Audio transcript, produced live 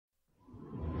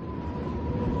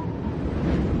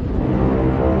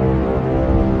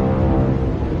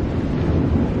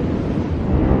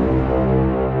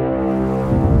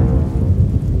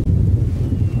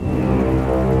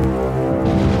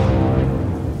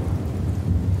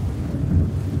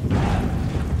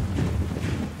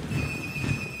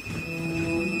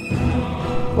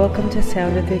Welcome to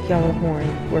Sound of the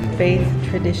Gjallarhorn, where faith,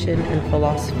 tradition, and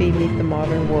philosophy meet the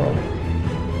modern world.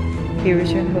 Here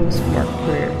is your host, Mark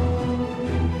Greer.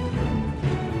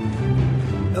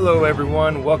 Hello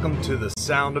everyone, welcome to the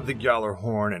Sound of the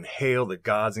Gjallarhorn, and hail the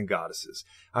gods and goddesses.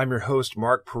 I'm your host,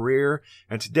 Mark Pereira,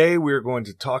 and today we are going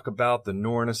to talk about the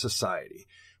Norroena Society.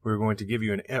 We're going to give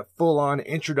you a full-on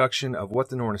introduction of what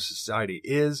the Norroena Society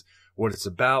is, what it's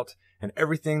about, and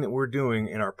everything that we're doing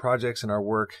in our projects and our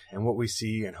work, and what we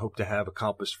see and hope to have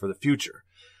accomplished for the future.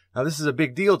 Now, this is a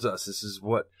big deal to us. This is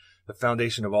what the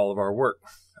foundation of all of our work,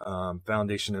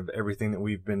 foundation of everything that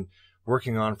we've been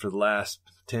working on for the last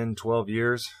 10, 12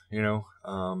 years.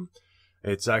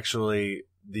 It's actually,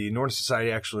 the Norroena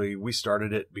Society, we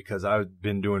started it because I've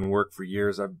been doing work for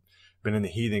years. I've been in the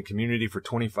heathen community for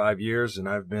 25 years, and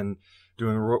I've been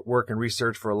doing work and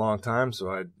research for a long time.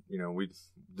 So we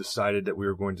decided that we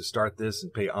were going to start this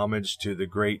and pay homage to the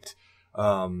great,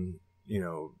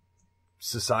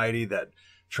 society that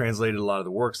translated a lot of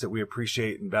the works that we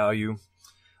appreciate and value.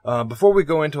 Before we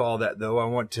go into all that, though, I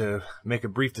want to make a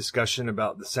brief discussion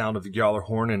about the Sound of the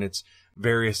Gjallarhorn and its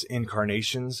various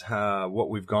incarnations, what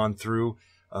we've gone through,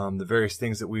 the various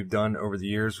things that we've done over the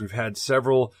years. We've had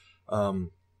several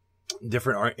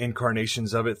different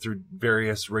incarnations of it through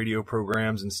various radio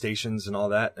programs and stations and all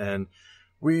that. And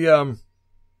we,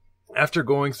 after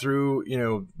going through,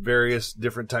 various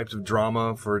different types of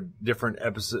drama for different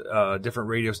different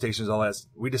radio stations, all that,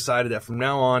 we decided that from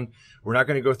now on, we're not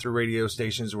going to go through radio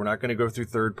stations. We're not going to go through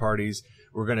third parties.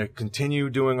 We're going to continue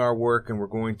doing our work, and we're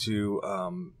going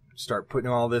to start putting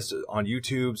all this on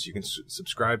YouTube, so you can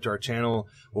subscribe to our channel.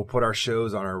 We'll put our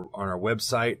shows on our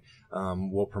website.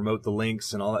 We'll promote the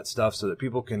links and all that stuff so that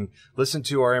people can listen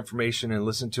to our information and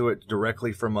listen to it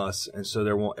directly from us, and so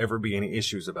there won't ever be any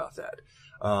issues about that.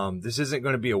 This isn't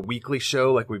going to be a weekly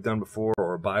show like we've done before,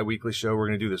 or a bi-weekly show. We're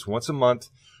going to do this once a month.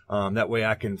 That way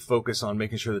I can focus on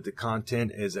making sure that the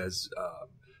content is as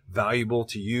valuable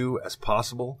to you as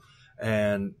possible.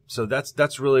 And so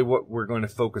that's really what we're going to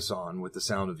focus on with the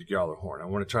Sound of the Gjallarhorn. I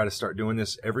want to try to start doing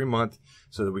this every month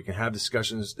so that we can have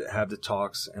discussions, have the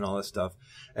talks and all that stuff.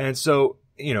 And so,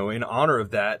 in honor of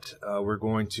that, we're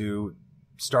going to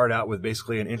start out with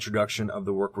basically an introduction of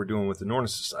the work we're doing with the Norroena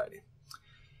Society.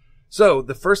 So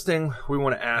the first thing we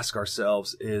want to ask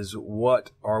ourselves is,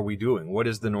 what are we doing? What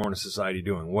is the Norroena Society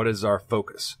doing? What is our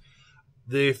focus?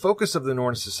 The focus of the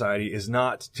Norroena Society is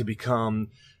not to become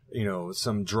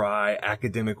some dry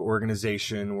academic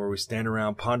organization where we stand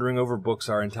around pondering over books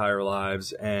our entire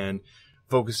lives and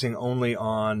focusing only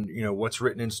on, what's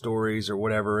written in stories or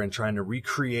whatever, and trying to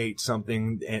recreate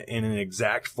something in an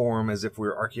exact form as if we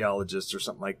were archaeologists or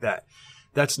something like that.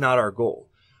 That's not our goal.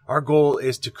 Our goal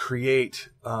is to create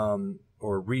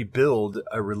or rebuild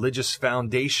a religious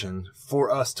foundation for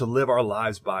us to live our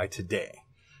lives by today.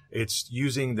 It's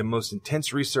using the most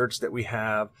intense research that we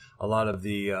have, a lot of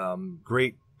the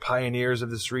great pioneers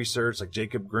of this research, like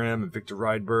Jacob Grimm and Victor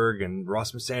Rydberg and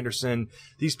Rasmus Anderson.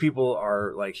 These people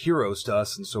are like heroes to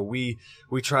us, and so we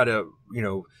try to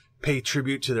pay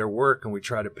tribute to their work, and we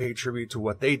try to pay tribute to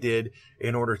what they did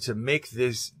in order to make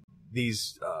these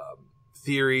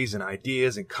theories and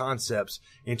ideas and concepts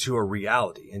into a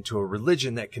reality, into a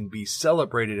religion that can be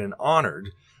celebrated and honored.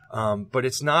 But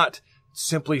it's not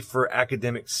simply for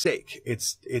academic sake.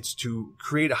 It's to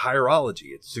create a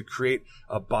hierology. It's to create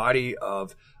a body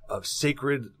of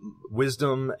sacred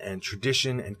wisdom and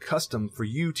tradition and custom for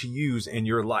you to use in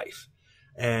your life.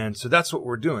 And so that's what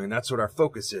we're doing. That's what our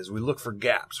focus is. We look for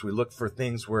gaps. We look for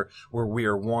things where we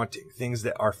are wanting, things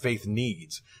that our faith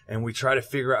needs. And we try to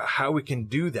figure out how we can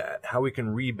do that, how we can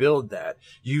rebuild that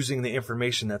using the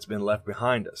information that's been left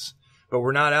behind us. But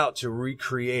we're not out to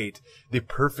recreate the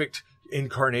perfect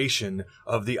incarnation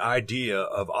of the idea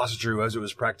of Asatru as it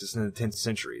was practiced in the 10th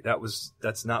century.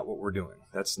 That's not what we're doing.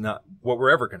 That's not what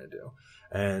we're ever going to do.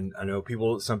 And I know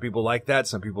some people like that,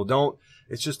 some people don't.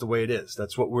 It's just the way it is.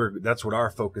 That's what our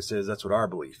focus is. That's what our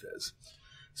belief is.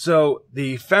 So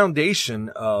the foundation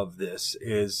of this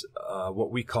is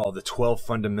what we call the 12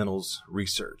 fundamentals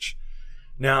research.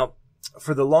 Now,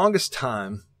 for the longest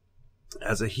time,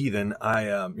 as a heathen,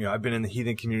 I've been in the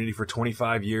heathen community for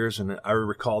 25 years, and I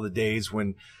recall the days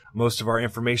when most of our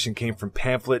information came from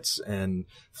pamphlets and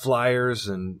flyers,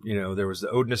 and there was the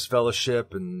Odinist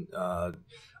Fellowship and the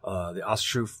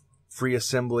Asatru Free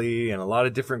Assembly, and a lot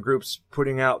of different groups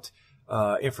putting out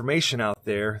information out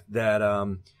there that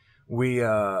we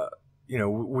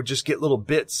would just get little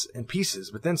bits and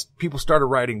pieces. But then people started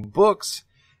writing books,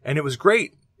 and it was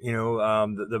great.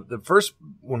 The first,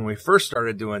 when we first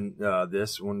started doing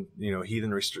this, when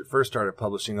Heathen first started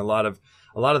publishing, a lot of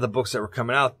the books that were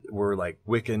coming out were like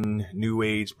Wiccan, New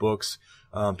Age books,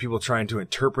 people trying to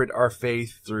interpret our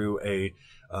faith through a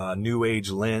New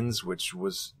Age lens, which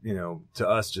was, to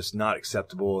us just not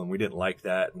acceptable, and we didn't like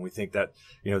that, and we think that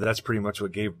that's pretty much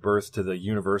what gave birth to the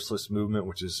Universalist movement,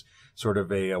 which is sort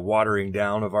of a watering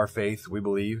down of our faith, we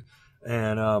believe,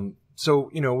 and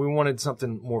so, we wanted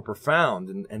something more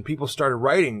profound, and people started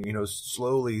writing,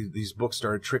 slowly these books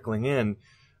started trickling in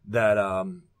that,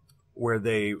 where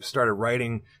they started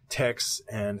writing texts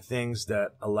and things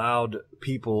that allowed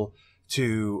people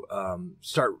to,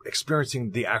 start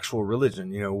experiencing the actual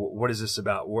religion. What is this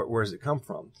about? Where does it come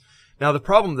from? Now, the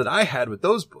problem that I had with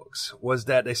those books was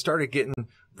that they started getting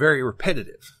very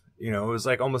repetitive. It was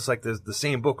like almost like the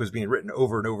same book was being written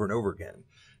over and over and over again.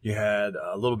 You had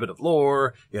a little bit of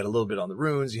lore, you had a little bit on the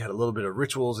runes, you had a little bit of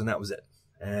rituals, and that was it.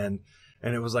 And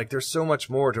it was like, there's so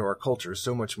much more to our culture,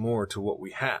 so much more to what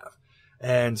we have.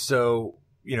 And so,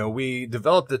 we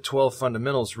developed the 12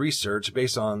 fundamentals research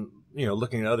based on,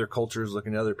 looking at other cultures,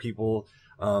 looking at other people.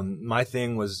 My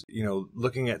thing was,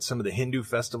 looking at some of the Hindu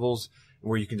festivals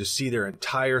where you can just see their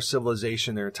entire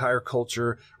civilization, their entire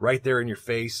culture right there in your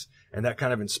face. And that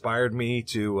kind of inspired me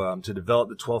to develop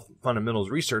the 12 fundamentals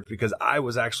research, because I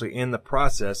was actually in the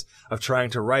process of trying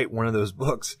to write one of those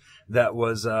books that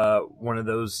was one of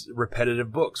those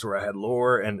repetitive books where I had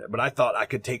lore, but I thought I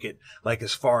could take it like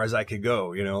as far as I could go,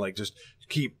 like just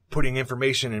keep putting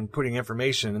information.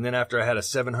 And then after I had a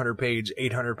 700-page,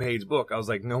 800-page book, I was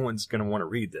like, no one's going to want to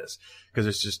read this,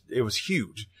 because it was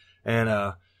huge.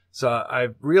 And so I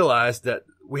realized that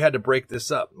we had to break this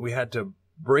up. We had to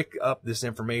break up this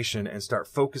information and start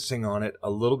focusing on it a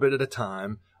little bit at a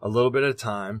time.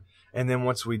 And then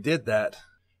once we did that,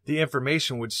 the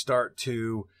information would start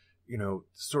to,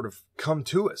 sort of come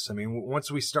to us. I mean,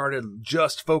 once we started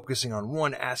just focusing on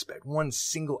one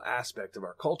single aspect of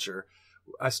our culture,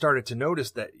 I started to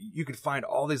notice that you could find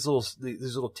all these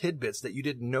little tidbits that you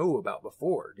didn't know about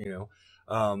before,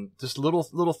 just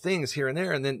little things here and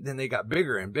there. And then they got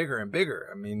bigger and bigger and bigger.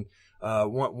 I mean,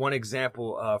 one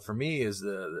example, for me is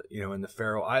in the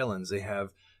Faroe Islands, they have,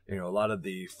 a lot of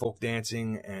the folk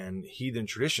dancing and heathen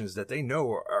traditions that they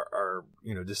know are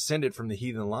descended from the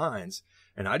heathen lines.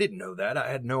 And I didn't know that. I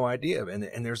had no idea.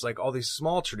 And there's like all these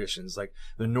small traditions, like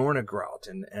the Norna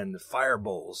and the fire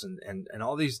bowls and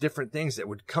all these different things that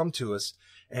would come to us.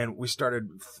 And we started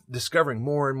discovering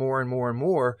more and more and more and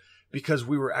more, because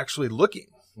we were actually looking.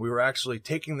 We were actually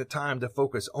taking the time to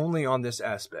focus only on this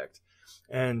aspect.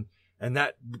 And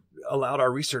that allowed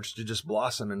our research to just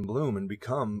blossom and bloom and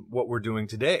become what we're doing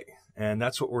today. And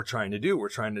that's what we're trying to do. We're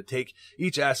trying to take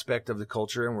each aspect of the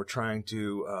culture, and we're trying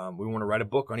to, we want to write a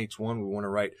book on each one. We want to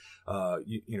write,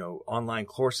 online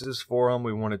courses for them.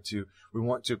 We want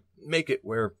to make it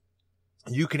where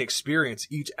you can experience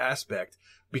each aspect,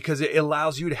 because it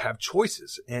allows you to have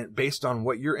choices and based on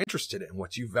what you're interested in,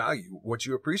 what you value, what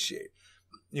you appreciate.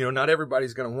 Not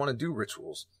everybody's going to want to do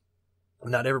rituals.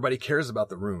 Not everybody cares about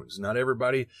the runes. Not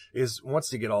everybody wants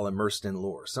to get all immersed in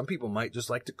lore. Some people might just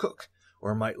like to cook,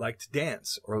 or might like to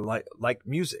dance, or like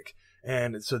music.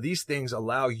 And so these things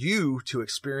allow you to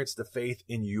experience the faith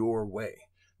in your way.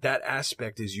 That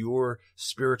aspect is your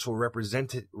spiritual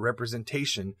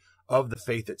representation of the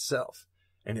faith itself.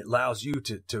 And it allows you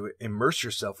to immerse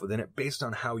yourself within it based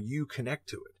on how you connect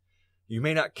to it. You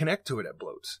may not connect to it at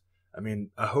bloats. I mean,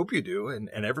 I hope you do, and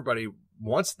everybody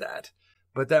wants that.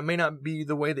 But that may not be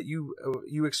the way that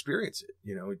you experience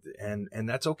it, and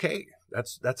that's okay.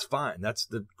 That's fine. That's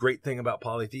the great thing about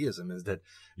polytheism, is that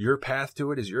your path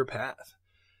to it is your path.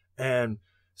 And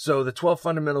so the 12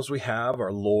 fundamentals we have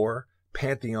are lore,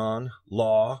 pantheon,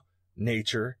 law,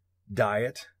 nature,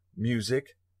 diet,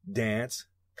 music, dance,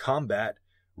 combat,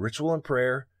 ritual and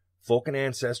prayer, folk and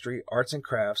ancestry, arts and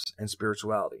crafts, and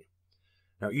spirituality.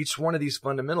 Now, each one of these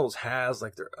fundamentals has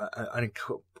like a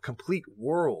complete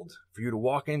world for you to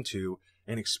walk into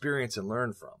and experience and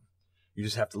learn from. You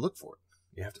just have to look for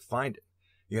it. You have to find it.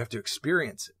 You have to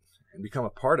experience it and become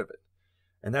a part of it.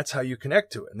 And that's how you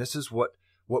connect to it. And this is what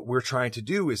we're trying to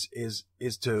do is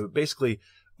to basically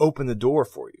open the door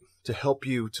for you, to help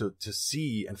you to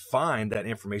see and find that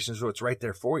information so it's right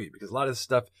there for you. Because a lot of this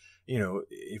stuff,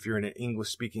 if you're in an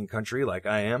English-speaking country like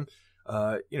I am,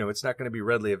 it's not going to be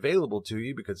readily available to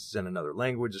you because it's in another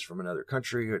language. It's from another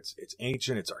country. It's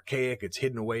ancient. It's archaic. It's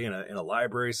hidden away in a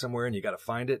library somewhere, and you got to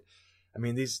find it. I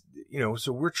mean,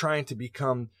 so we're trying to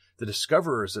become the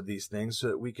discoverers of these things so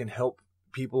that we can help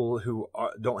people who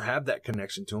don't have that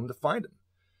connection to them to find them.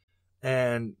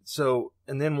 And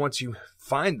And then once you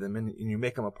find them and you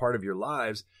make them a part of your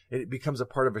lives, it becomes a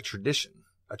part of a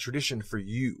tradition for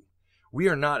you. We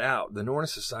are not out. The Norroena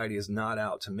Society is not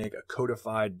out to make a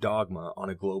codified dogma on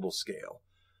a global scale.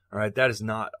 All right. That is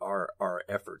not our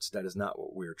efforts. That is not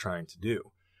what we are trying to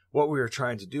do. What we are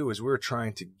trying to do is we're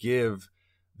trying to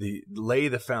lay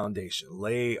the foundation,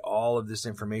 lay all of this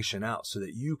information out so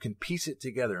that you can piece it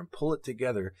together and pull it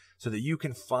together so that you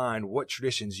can find what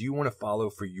traditions you want to follow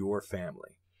for your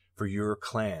family, for your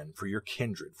clan, for your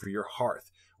kindred, for your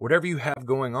hearth, whatever you have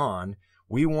going on.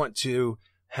 We want you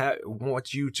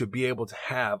to be able to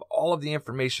have all of the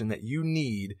information that you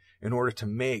need in order to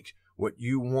make what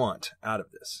you want out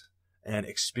of this and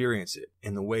experience it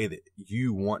in the way that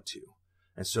you want to.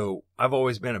 And so I've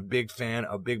always been a big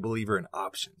believer in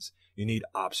options. You need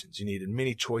options. You need as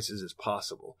many choices as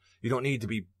possible. You don't need to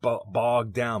be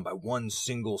bogged down by one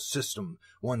single system,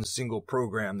 one single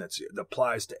program that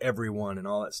applies to everyone and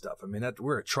all that stuff. I mean,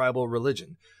 we're a tribal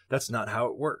religion. That's not how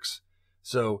it works.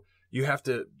 So you have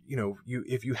to,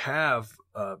 if you have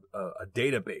a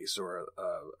database or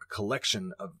a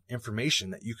collection of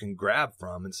information that you can grab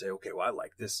from and say, okay, well, I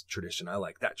like this tradition. I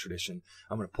like that tradition.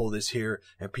 I'm going to pull this here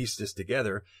and piece this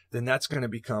together. Then that's going to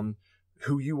become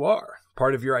who you are,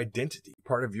 part of your identity,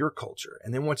 part of your culture.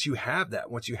 And then once you have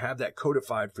that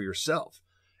codified for yourself,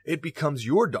 it becomes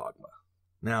your dogma.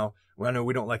 Now, I know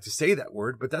we don't like to say that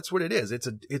word, but that's what it is.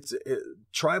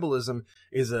 Tribalism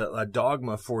is a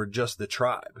dogma for just the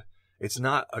tribe. It's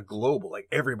not a global, like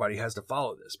everybody has to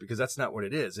follow this, because that's not what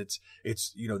it is. It's,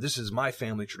 this is my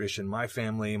family tradition, my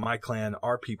family, my clan,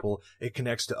 our people. It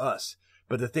connects to us.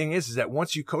 But the thing is that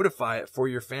once you codify it for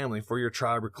your family, for your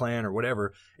tribe or clan or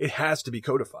whatever, it has to be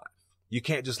codified. You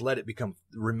can't just let it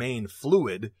remain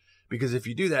fluid, because if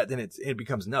you do that, then it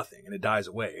becomes nothing and it dies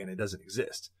away and it doesn't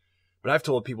exist. But I've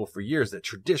told people for years that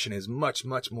tradition is much,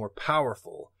 much more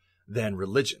powerful than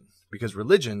religion, because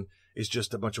religion is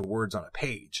just a bunch of words on a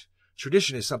page.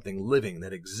 Tradition is something living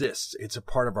that exists. It's a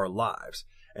part of our lives.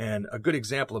 And a good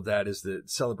example of that is the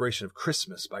celebration of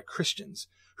Christmas by Christians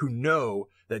who know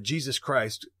that Jesus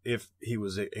Christ, if he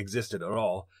existed at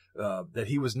all, that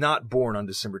he was not born on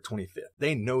December 25th.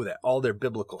 They know that. All their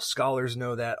biblical scholars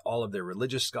know that. All of their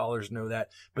religious scholars know that.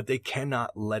 But they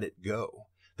cannot let it go.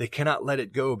 They cannot let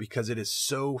it go because it is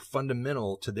so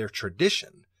fundamental to their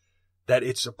tradition that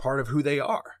it's a part of who they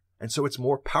are. And so it's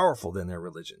more powerful than their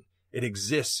religion. It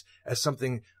exists as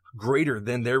something greater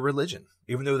than their religion,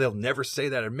 even though they'll never say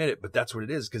that or admit it, but that's what it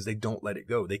is, because they don't let it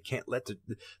go. They can't let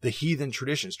the heathen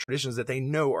traditions that they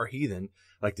know are heathen,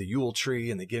 like the Yule tree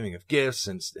and the giving of gifts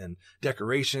and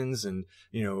decorations and,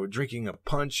 drinking of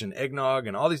punch and eggnog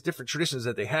and all these different traditions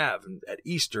that they have at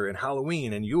Easter and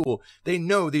Halloween and Yule. They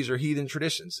know these are heathen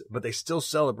traditions, but they still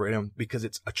celebrate them because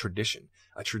it's a tradition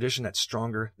that's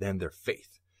stronger than their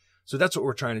faith. So that's what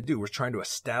we're trying to do. We're trying to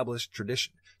establish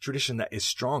tradition that is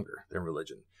stronger than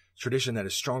religion, tradition that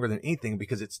is stronger than anything,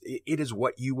 because it is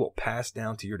what you will pass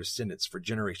down to your descendants for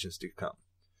generations to come.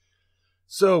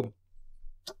 So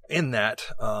in that,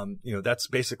 that's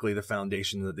basically the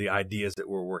foundation, the ideas that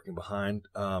we're working behind.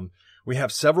 We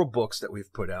have several books that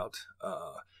we've put out.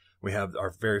 We have our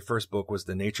very first book was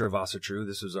The Nature of Asatru.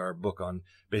 This was our book on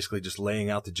basically just laying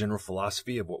out the general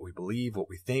philosophy of what we believe, what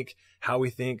we think, how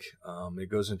we think. It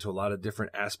goes into a lot of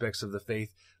different aspects of the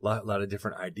faith, a lot of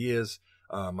different ideas.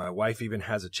 My wife even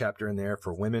has a chapter in there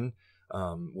for women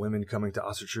coming to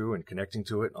Asatru and connecting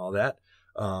to it and all that.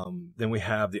 Then we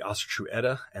have the Asatru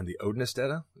Edda and the Odinist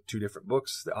Edda, two different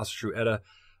books. The Asatru Edda,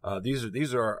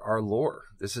 these are our lore.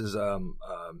 This is,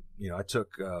 I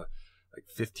took, like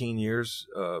 15 years,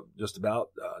 just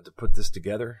about, to put this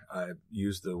together. I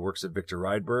used the works of Victor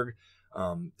Rydberg,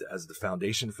 as the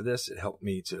foundation for this. It helped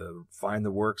me to find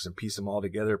the works and piece them all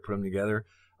together, put them together.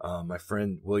 My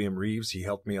friend William Reeves, he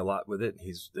helped me a lot with it.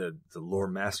 He's the lore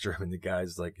master. I mean, the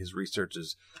guy's like, his research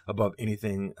is above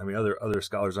anything. I mean, other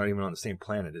scholars aren't even on the same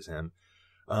planet as him.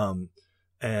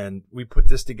 And we put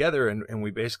this together and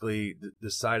we basically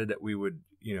decided that we would,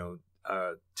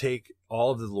 take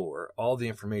all of the lore, all the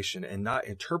information, and not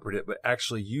interpret it, but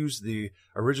actually use the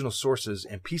original sources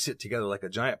and piece it together like a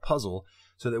giant puzzle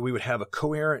so that we would have a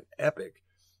coherent epic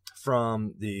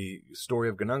from the story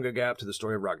of Ginnungagap to the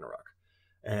story of Ragnarok.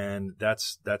 And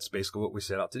that's basically what we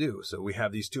set out to do. So we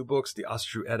have these two books. The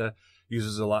Asatru Edda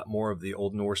uses a lot more of the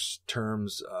Old Norse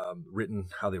terms, written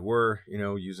how they were,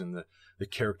 using the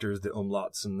characters, the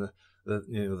umlauts and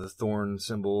the thorn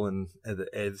symbol and the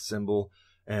ed symbol.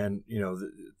 And,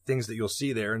 the things that you'll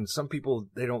see there. And some people,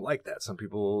 they don't like that. Some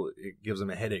people, it gives them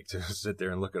a headache to sit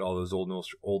there and look at all those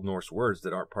Old Norse words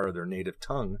that aren't part of their native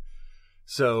tongue.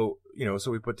 So,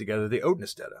 so we put together the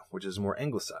Odnistetta, which is more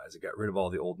anglicized. It got rid of all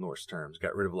the Old Norse terms,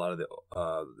 got rid of a lot of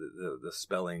the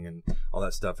spelling and all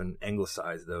that stuff, and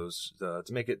anglicized those to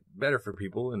make it better for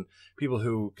people. And people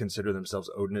who consider themselves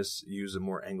Odnists use a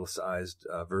more anglicized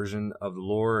version of the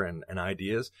lore and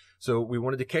ideas. So we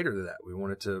wanted to cater to that. We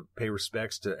wanted to pay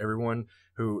respects to everyone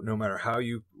who, no matter how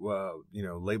you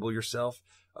label yourself,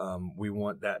 we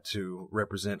want that to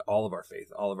represent all of our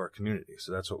faith, all of our community.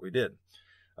 So that's what we did.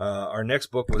 Our next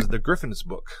book was the Griffin's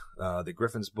book. The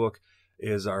Griffin's book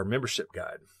is our membership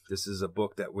guide. This is a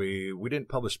book that we didn't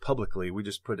publish publicly. We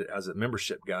just put it as a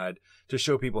membership guide to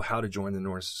show people how to join the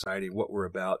Norroena Society, what we're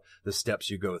about, the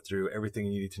steps you go through, everything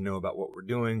you need to know about what we're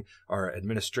doing, our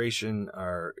administration,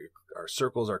 our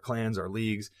circles, our clans, our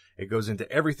leagues. It goes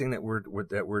into everything that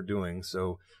we're doing.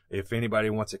 So if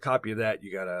anybody wants a copy of that, you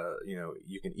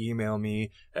can email me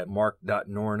at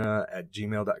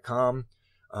mark.norroena@gmail.com.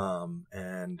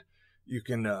 And you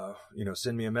can,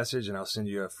 send me a message and I'll send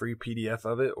you a free PDF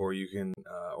of it, or you can,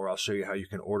 or I'll show you how you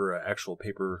can order an actual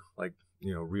paper,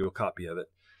 real copy of it.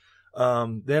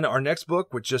 Then our next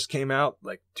book, which just came out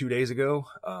like 2 days ago,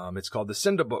 it's called the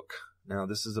Senda book. Now,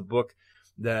 this is a book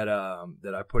that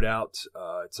I put out.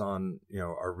 It's on,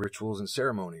 our rituals and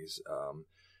ceremonies.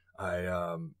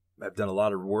 I've done a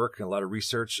lot of work and a lot of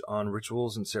research on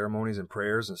rituals and ceremonies and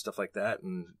prayers and stuff like that.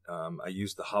 And I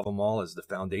used the Havamal as the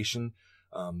foundation.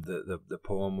 The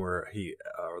poem where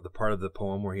or the part of the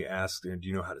poem where he asks, do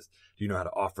you know how to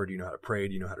offer? Do you know how to pray?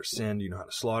 Do you know how to sin? Do you know how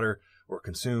to slaughter or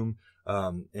consume?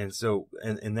 And so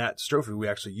in that strophe, we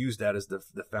actually used that as the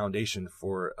foundation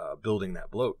for building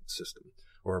that bloat system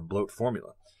or bloat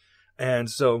formula. And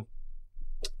so,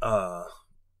 so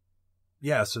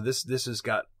this has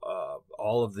got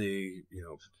all of the,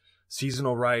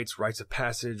 seasonal rites of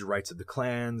passage, rites of the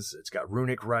clans. It's got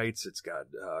runic rites. It's got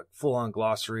full-on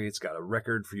glossary. It's got a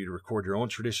record for you to record your own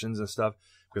traditions and stuff.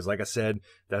 Because like I said,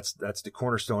 that's the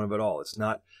cornerstone of it all. It's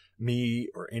not me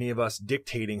or any of us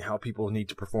dictating how people need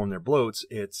to perform their bloats.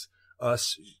 It's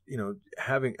us,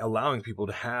 allowing people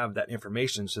to have that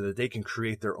information so that they can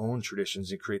create their own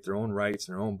traditions and create their own rites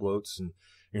and their own bloats. And,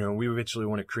 we eventually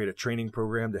want to create a training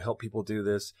program to help people do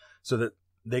this so that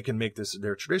they can make this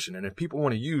their tradition. And if people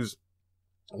want to use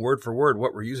word for word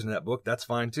what we're using in that book, that's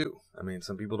fine too. I mean,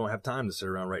 some people don't have time to sit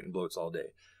around writing bloats all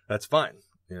day. That's fine.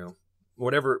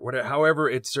 However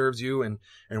it serves you and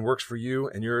works for you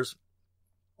and yours,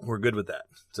 we're good with that.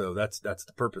 So that's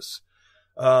the purpose.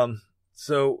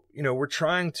 So we're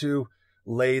trying to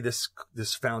lay this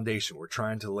foundation. We're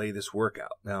trying to lay this work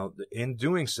out. Now, in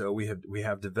doing so, we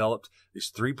have developed these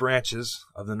 3 branches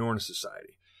of the Norroena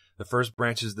Society. The first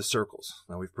branch is the circles.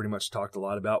 Now, we've pretty much talked a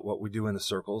lot about what we do in the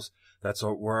circles. That's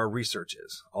where our research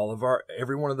is.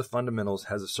 Every one of the fundamentals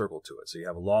has a circle to it. So you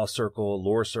have a law circle,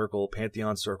 lore circle,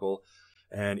 pantheon circle,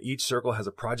 and each circle has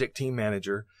a project team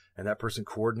manager, and that person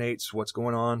coordinates what's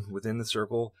going on within the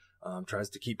circle,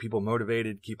 tries to keep people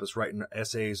motivated, keep us writing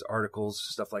essays, articles,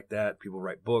 stuff like that. People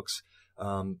write books.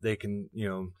 They can,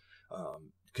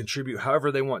 contribute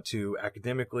however they want to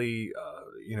academically,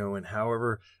 and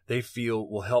however they feel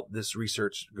will help this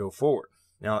research go forward.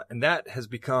 Now, and that has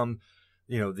become,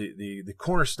 the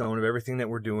cornerstone of everything that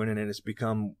we're doing, and it's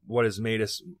become what has made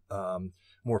us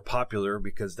more popular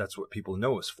because that's what people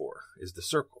know us for, is the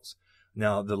circles.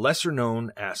 Now, the lesser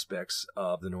known aspects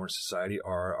of the Norroena Society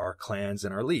are our clans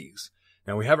and our leagues.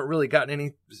 Now, we haven't really gotten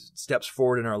any steps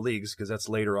forward in our leagues because that's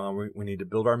later on. We need to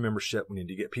build our membership. We need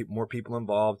to get more people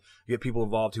involved, get people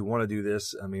involved who want to do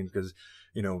this. I mean, because,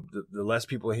 the less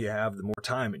people you have, the more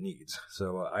time it needs.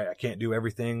 So I can't do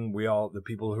everything. The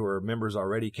people who are members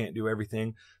already can't do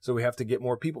everything. So we have to get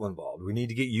more people involved. We need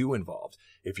to get you involved.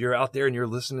 If you're out there and you're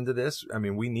listening to this, I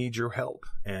mean, we need your help.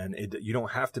 And you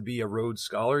don't have to be a Rhodes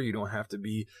Scholar. You don't have to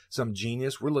be some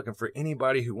genius. We're looking for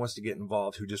anybody who wants to get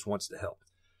involved, who just wants to help.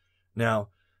 Now,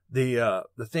 the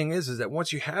thing is that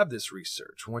once you have this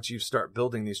research, once you start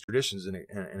building these traditions and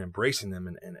embracing them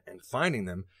and finding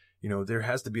them, there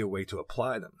has to be a way to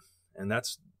apply them. And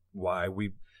that's why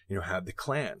we, have the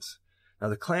clans. Now,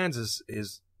 the clans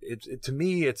is to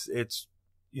me, it's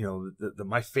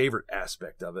my favorite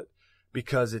aspect of it,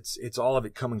 because it's all of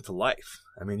it coming to life.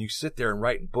 I mean, you sit there and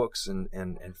write in books and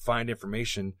find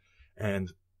information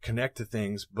and connect to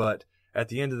things, but at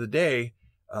the end of the day,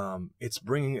 it's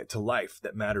bringing it to life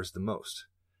that matters the most.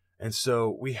 And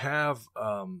so we have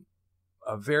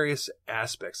various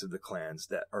aspects of the clans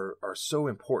that are so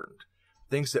important,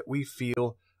 things that we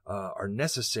feel are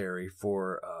necessary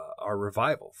for our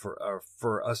revival,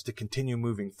 for us to continue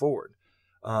moving forward.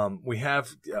 We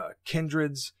have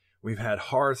kindreds, We've had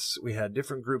hearths, we had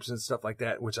different groups and stuff like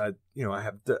that, which I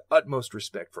have the utmost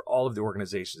respect for all of the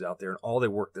organizations out there and all the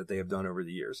work that they have done over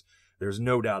the years. There's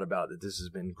no doubt about it. This has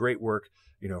been great work,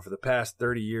 for the past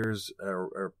 30 years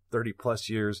or 30 plus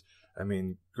years. I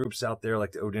mean, groups out there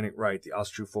like the Odinic Rite, the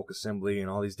Austro Folk Assembly, and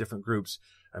all these different groups.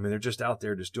 I mean, they're just out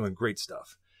there just doing great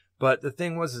stuff. But the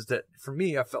thing is that for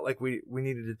me, I felt like we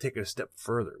needed to take it a step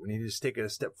further. We needed to take it a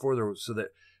step further so that,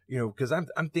 because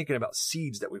I'm thinking about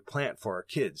seeds that we plant for our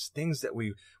kids, things that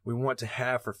we want to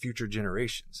have for future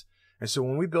generations. And so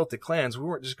when we built the clans, we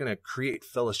weren't just going to create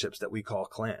fellowships that we call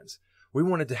clans. We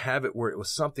wanted to have it where it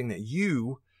was something that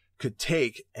you could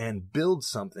take and build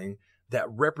something that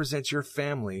represents your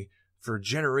family for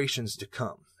generations to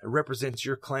come. It represents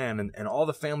your clan and all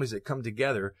the families that come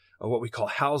together are what we call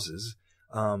houses.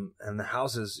 And the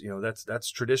houses,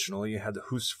 that's traditional. You had the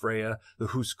Hus Freya, the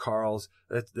Hus Karls,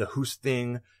 the Hus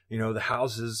Thing, the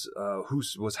houses,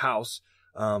 Hus was house,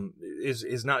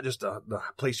 is not just the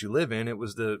place you live in. It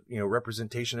was the,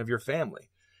 representation of your family.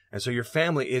 And so your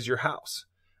family is your house.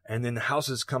 And then the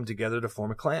houses come together to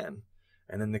form a clan.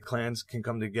 And then the clans can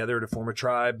come together to form a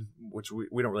tribe, which we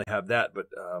don't really have that, but,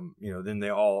 then they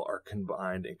all are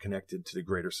combined and connected to the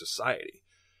greater society.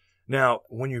 Now,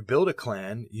 when you build a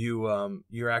clan,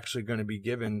 you're actually going to be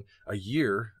given a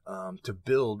year to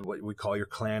build what we call your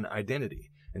clan identity.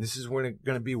 And this is going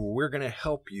to be where we're going to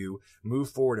help you move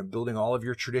forward in building all of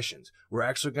your traditions. We're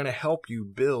actually going to help you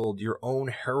build your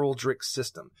own heraldric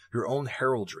system, your own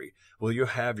heraldry. Well, you'll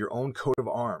have your own coat of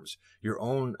arms, your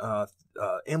own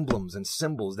emblems and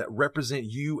symbols that represent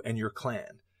you and your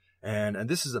clan. And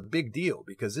this is a big deal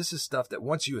because this is stuff that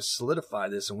once you solidify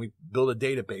this and we build a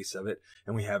database of it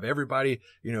and we have everybody,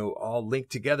 all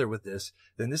linked together with this,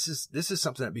 then this is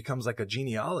something that becomes like a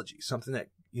genealogy, something that,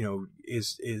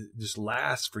 is just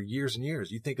lasts for years and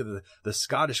years. You think of the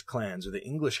Scottish clans or the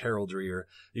English heraldry or,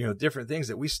 different things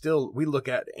that we look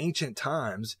at ancient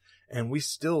times and we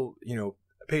still,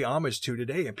 pay homage to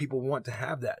today, and people want to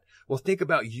have that. Well, think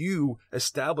about you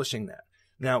establishing that.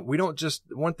 Now,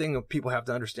 one thing people have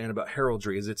to understand about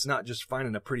heraldry is it's not just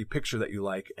finding a pretty picture that you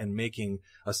like and making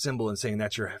a symbol and saying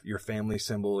that's your family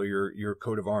symbol or your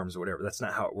coat of arms or whatever. That's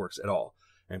not how it works at all.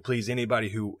 And please, anybody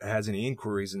who has any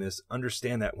inquiries in this,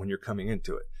 understand that when you're coming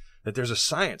into it, that there's a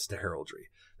science to heraldry.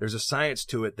 There's a science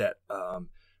to it that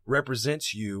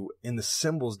represents you in the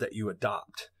symbols that you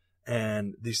adopt.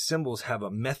 And these symbols have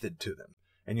a method to them.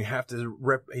 And you have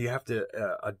to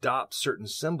adopt certain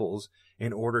symbols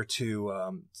in order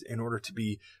to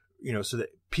be, so that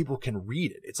people can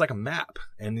read it. It's like a map,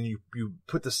 and then you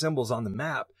put the symbols on the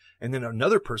map, and then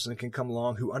another person can come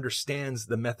along who understands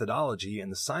the methodology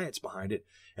and the science behind it,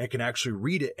 and can actually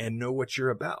read it and know what you're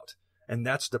about. And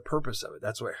that's the purpose of it.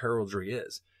 That's what heraldry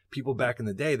is. People back in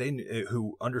the day,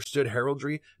 who understood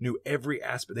heraldry knew every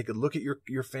aspect. They could look at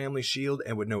your family shield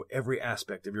and would know every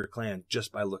aspect of your clan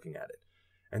just by looking at it.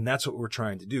 And that's what we're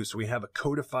trying to do. So we have a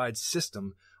codified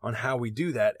system on how we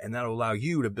do that, and that'll allow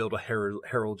you to build a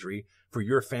heraldry for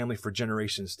your family for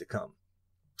generations to come.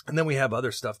 And then we have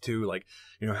other stuff too, like,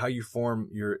 how you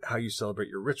how you celebrate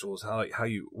your rituals,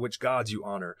 which gods you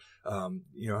honor,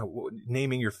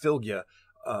 naming your fylgja,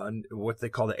 what they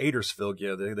call the Ader's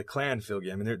fylgja, the clan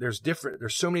fylgja. I mean,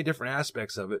 there's so many different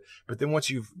aspects of it. But then once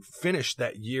you've finished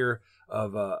that year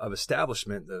of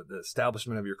establishment, the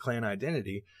establishment of your clan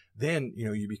identity, then,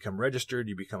 you become registered,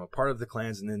 you become a part of the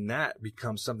clans, and then that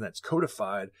becomes something that's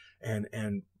codified and,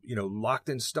 locked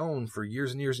in stone for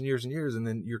years and years and years and years. And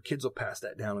then your kids will pass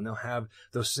that down and they'll have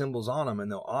those symbols on them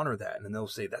and they'll honor that. And then they'll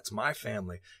say, that's my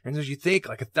family. And as you think,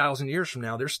 like 1,000 years from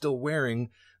now, they're still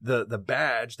wearing the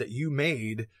badge that you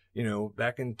made,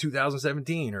 back in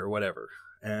 2017 or whatever.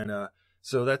 And,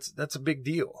 so that's a big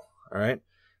deal. All right.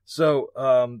 So,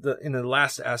 the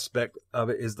last aspect of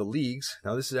it is the leagues.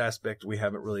 Now, this is an aspect we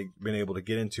haven't really been able to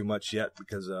get into much yet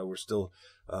because, we're still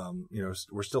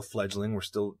fledgling. We're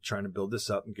still trying to build this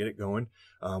up and get it going.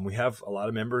 We have a lot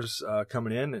of members,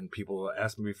 coming in, and people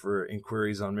ask me for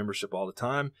inquiries on membership all the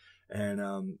time. And,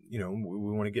 we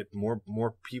want to get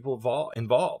more people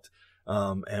involved.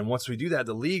 And once we do that,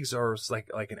 the leagues are like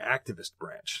an activist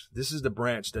branch. This is the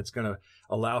branch that's going to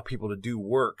allow people to do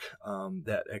work,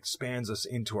 that expands us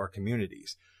into our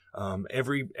communities.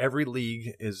 Every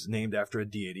league is named after a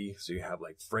deity. So you have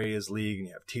like Freya's League and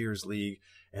you have Tyr's League,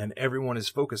 and everyone is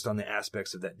focused on the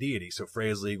aspects of that deity. So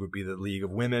Freya's League would be the League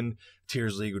of Women.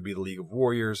 Tyr's League would be the League of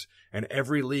Warriors. And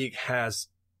every league has,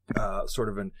 sort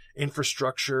of an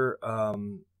infrastructure,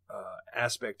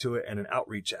 aspect to it and an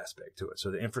outreach aspect to it. So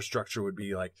the infrastructure would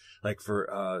be like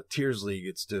for Tears League,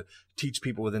 it's to teach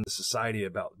people within the society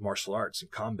about martial arts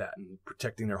and combat and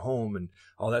protecting their home and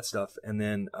all that stuff. And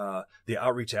then the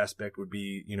outreach aspect would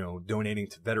be, donating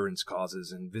to veterans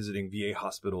causes and visiting VA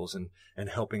hospitals and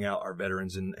helping out our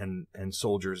veterans and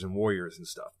soldiers and warriors and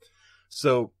stuff.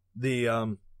 So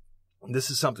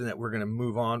this is something that we're going to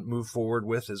move forward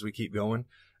with as we keep going.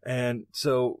 And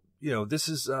so, this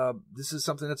is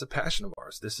something that's a passion of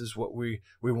ours. This is what we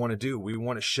want to do. We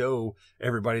want to show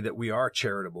everybody that we are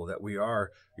charitable, that we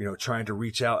are, trying to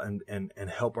reach out and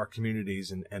help our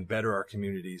communities and better our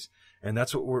communities. And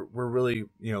that's what we're really,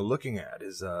 looking at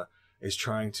is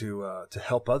trying to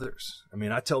help others. I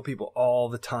mean, I tell people all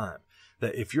the time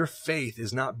that if your faith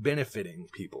is not benefiting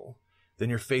people, then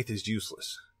your faith is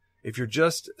useless. If you're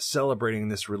just celebrating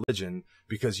this religion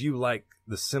because you like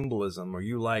the symbolism or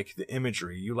you like the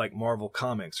imagery, you like Marvel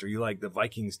comics or you like the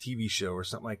Vikings TV show or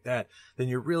something like that, then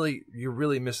you're really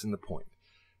missing the point,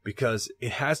 because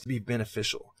it has to be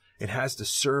beneficial. It has to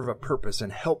serve a purpose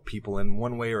and help people in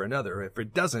one way or another. If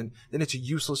it doesn't, then it's a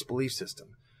useless belief system.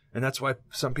 And that's why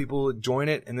some people join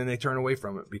it and then they turn away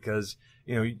from it, because,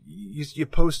 you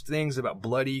post things about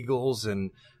blood eagles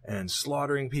and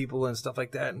slaughtering people and stuff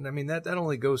like that. And I mean, that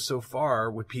only goes so far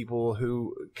with people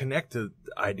who connect to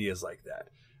ideas like that.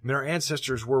 I mean, our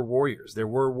ancestors were warriors. They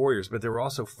were warriors, but they were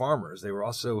also farmers. They were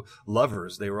also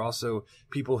lovers. They were also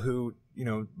people who,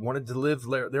 wanted to live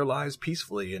their lives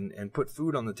peacefully and put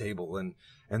food on the table.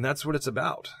 And that's what it's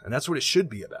about. And that's what it should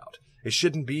be about. It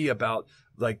shouldn't be about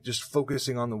like just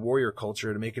focusing on the warrior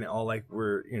culture and making it all like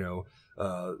we're,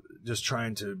 just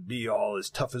trying to be all as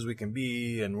tough as we can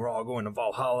be and we're all going to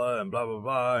Valhalla and blah, blah,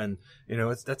 blah. And,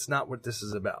 that's not what this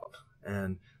is about.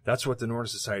 And that's what the Norroena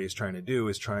Society is trying to do,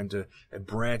 is trying to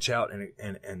branch out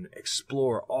and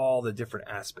explore all the different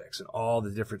aspects and all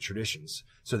the different traditions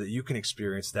so that you can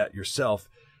experience that yourself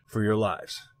for your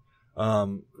lives.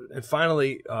 And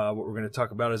finally, what we're going to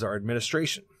talk about is our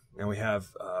administration. And we have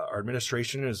our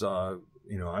administration is, I'm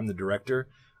the director.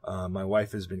 My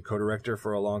wife has been co-director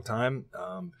for a long time.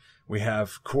 We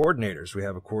have coordinators. We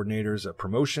have coordinators of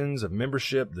promotions, of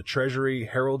membership, the treasury,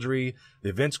 heraldry, the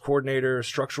events coordinator,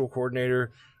 structural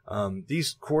coordinator.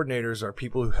 These coordinators are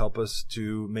people who help us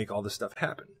to make all this stuff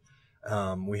happen.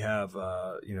 We have,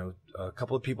 a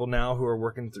couple of people now who are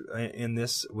working within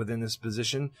this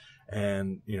position.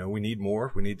 And, we need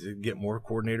more. We need to get more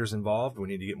coordinators involved. We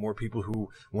need to get more people who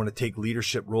want to take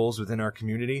leadership roles within our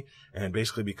community and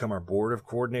basically become our board of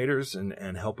coordinators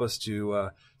and help us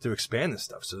to expand this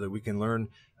stuff so that we can learn,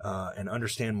 and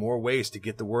understand more ways to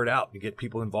get the word out and get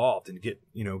people involved and get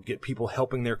people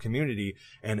helping their community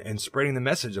and spreading the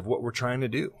message of what we're trying to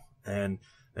do. And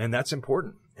that's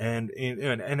important.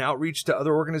 And outreach to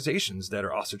other organizations that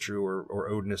are also true or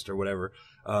Odinist or whatever,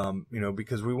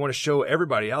 because we want to show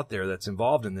everybody out there that's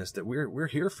involved in this that we're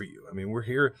here for you. I mean, we're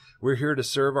here to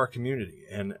serve our community,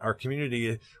 and our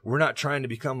community. We're not trying to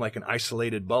become like an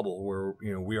isolated bubble where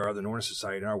we are the Norroena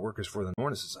Society and our work is for the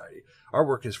Norroena Society. Our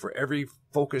work is for every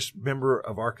focused member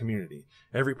of our community,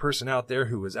 every person out there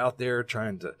who is out there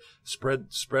trying to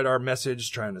spread our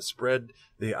message, trying to spread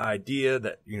the idea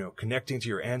that, connecting to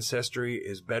your ancestry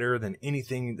is better than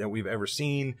anything that we've ever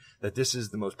seen, that this is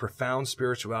the most profound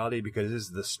spirituality because it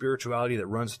is the spirituality that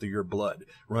runs through your blood,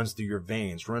 runs through your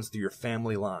veins, runs through your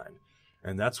family line.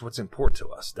 And that's what's important to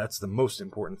us. That's the most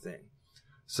important thing.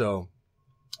 So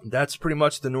that's pretty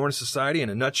much the Norroena Society in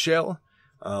a nutshell.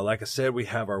 Like I said, we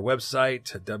have our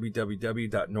website,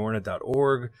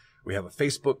 www.norroena.org. We have a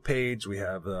Facebook page. We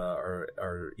have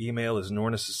our email is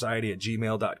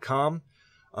norroenasociety@gmail.com.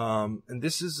 And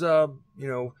this is,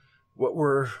 what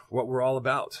we're all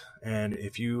about. And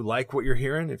if you like what you're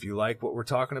hearing, if you like what we're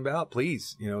talking about,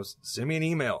 please, send me an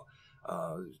email,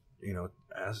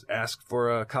 ask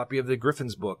for a copy of the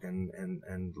Griffin's book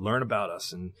and learn about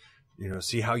us and,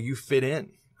 see how you fit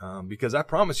in. Because I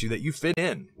promise you that you fit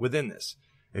in within this.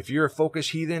 If you're a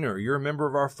folkish heathen or you're a member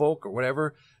of our folk or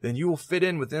whatever, then you will fit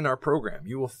in within our program.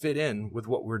 You will fit in with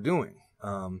what we're doing.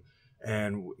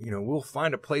 And, we'll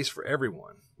find a place for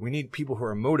everyone. We need people who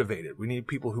are motivated. We need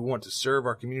people who want to serve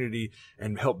our community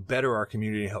and help better our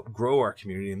community, help grow our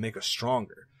community and make us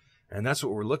stronger. And that's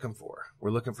what we're looking for.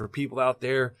 We're looking for people out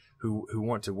there who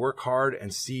want to work hard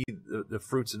and see the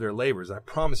fruits of their labors. I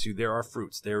promise you there are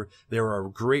fruits. There are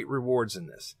great rewards in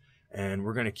this. And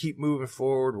we're going to keep moving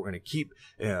forward. We're going to keep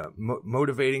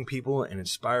motivating people and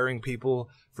inspiring people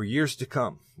for years to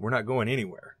come. We're not going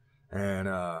anywhere. And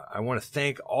I want to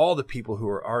thank all the people who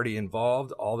are already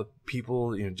involved, all the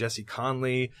people, Jesse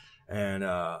Conley and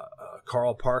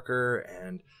Carl Parker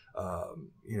and A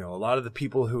lot of the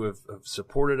people who have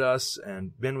supported us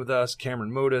and been with us,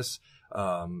 Cameron Modus,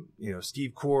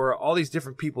 Steve Core, all these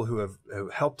different people who have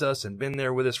helped us and been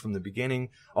there with us from the beginning,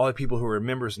 all the people who are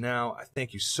members now, I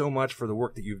thank you so much for the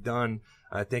work that you've done.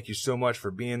 I thank you so much for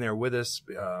being there with us.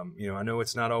 I know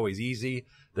it's not always easy.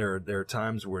 There are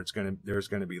times where there's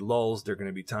going to be lulls. There are going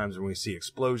to be times when we see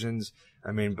explosions.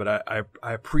 But I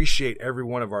appreciate every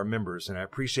one of our members, and I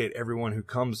appreciate everyone who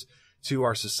comes to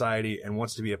our society and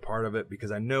wants to be a part of it,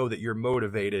 because I know that you're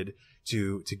motivated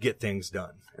to get things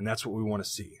done. And that's what we want to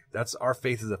see. That's our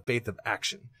faith, is a faith of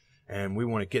action, and we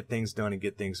want to get things done and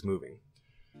get things moving.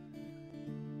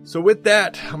 So with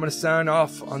that, I'm going to sign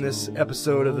off on this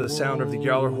episode of The Sound of the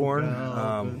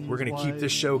Gjallarhorn. We're going to keep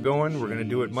this show going. We're going to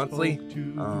do it monthly.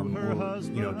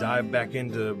 We'll dive back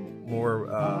into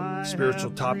more spiritual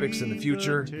topics in the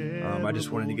future. I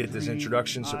just wanted to get this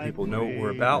introduction so people know what we're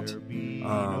about.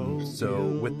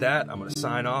 So with that, I'm going to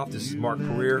sign off. This is Mark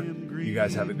Career. You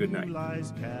guys have a good night.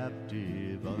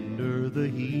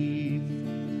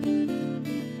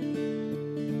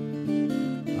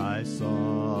 I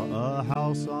saw a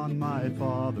house on my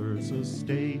father's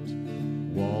estate,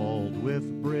 walled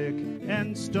with brick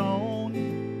and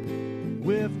stone,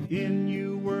 with innumerable